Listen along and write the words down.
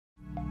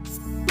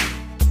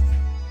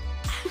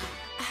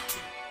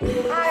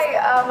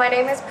Hi, my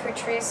name is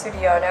Putri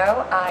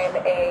Soediono. I'm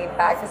a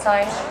bag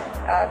designer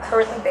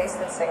currently based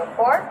in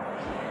Singapore.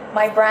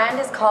 My brand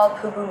is called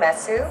Pu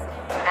Mesu,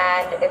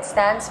 and it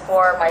stands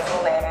for my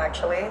full name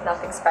actually,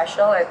 nothing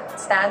special. It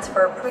stands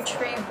for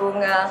Putri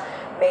Bunga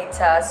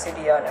Meta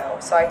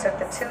Soediono. So I took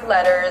the two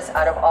letters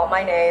out of all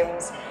my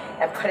names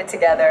and put it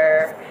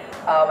together.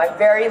 I'm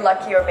very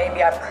lucky, or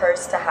maybe I'm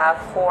cursed, to have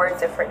 4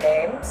 different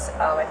names.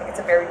 I think it's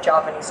a very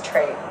Javanese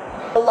trait.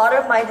 A lot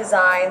of my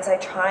designs, I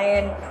try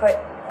and put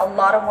a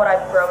lot of what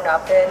I've grown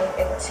up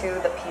into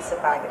the piece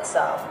of bag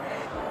itself.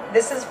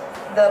 This is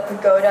the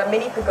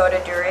mini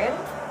pagoda durian.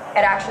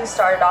 It actually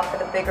started off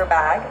with a bigger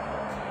bag,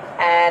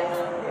 and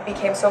it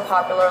became so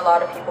popular, a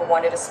lot of people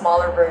wanted a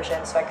smaller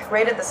version, so I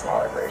created the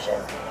smaller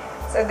version.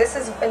 So this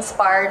is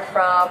inspired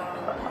from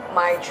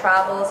my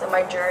travels and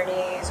my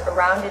journeys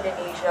around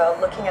Indonesia,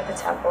 looking at the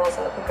temples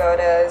and the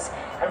pagodas,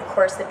 and of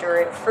course the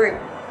durian fruit.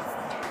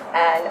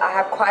 And I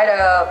have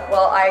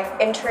I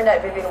interned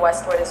at Vivienne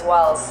Westwood as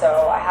well,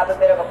 so I have a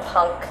bit of a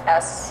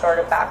punk-esque sort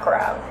of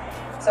background.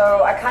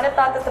 So I kind of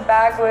thought that the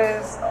bag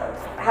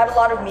had a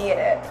lot of me in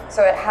it.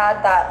 So it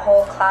had that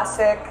whole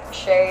classic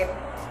shape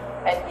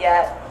and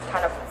yet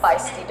kind of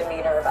feisty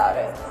demeanor about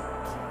it.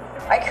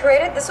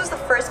 This was the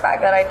first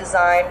bag that I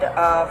designed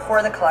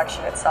for the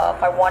collection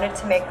itself. I wanted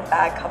to make the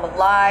bag come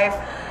alive,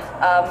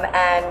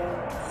 and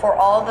for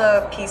all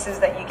the pieces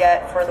that you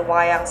get for the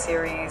Wayang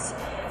series,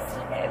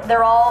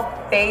 they're all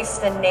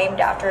based and named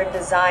after and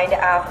designed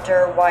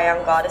after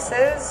Wayang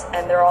goddesses,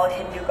 and they're all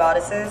Hindu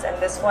goddesses, and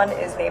this one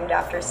is named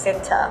after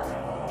Sinta.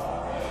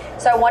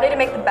 So I wanted to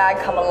make the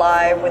bag come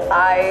alive with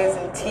eyes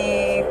and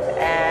teeth,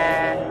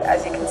 and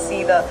as you can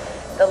see, the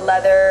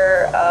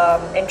leather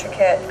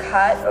intricate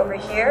cut over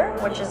here,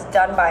 which is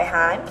done by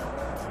hand.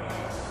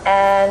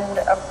 And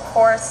of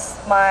course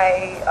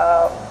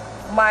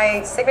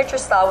my signature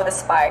style with the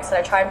spikes, and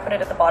I try and put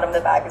it at the bottom of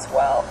the bag as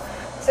well.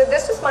 So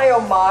this was my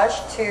homage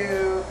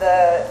to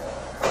the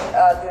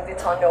Louis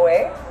Vuitton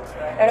Noé.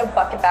 I know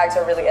bucket bags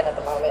are really in at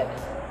the moment,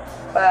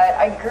 but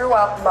I grew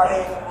up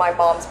loving my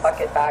mom's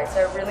bucket bags.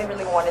 I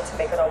really wanted to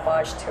make an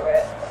homage to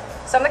it.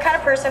 So I'm the kind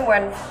of person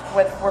where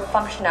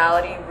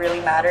functionality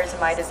really matters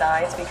in my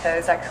designs,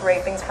 because I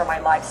create things for my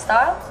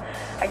lifestyle.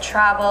 I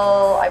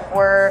travel, I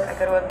work, I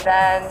go to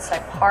events, I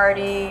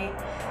party.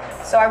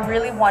 So I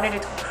really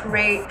wanted to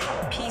create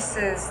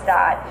pieces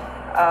that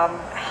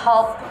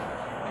help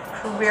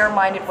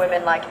career-minded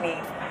women like me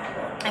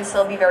and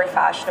still be very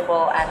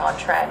fashionable and on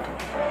trend.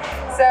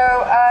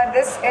 So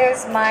this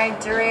is my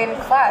durian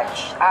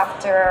clutch.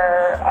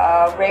 After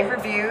rave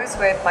reviews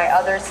with my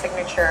other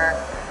signature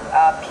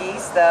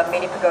piece, the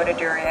mini pagoda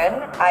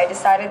durian, I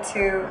decided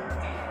to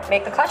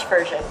make the clutch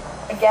version.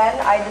 Again,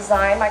 I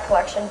designed my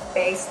collection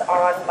based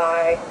on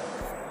my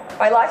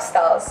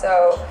lifestyle.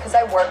 So because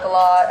I work a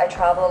lot, I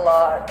travel a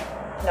lot,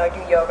 I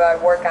do yoga,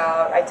 I work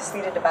out, I just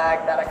needed a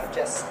bag that I could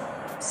just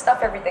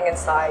stuff everything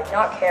inside,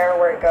 not care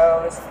where it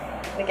goes.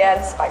 And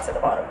again, spikes at the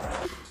bottom.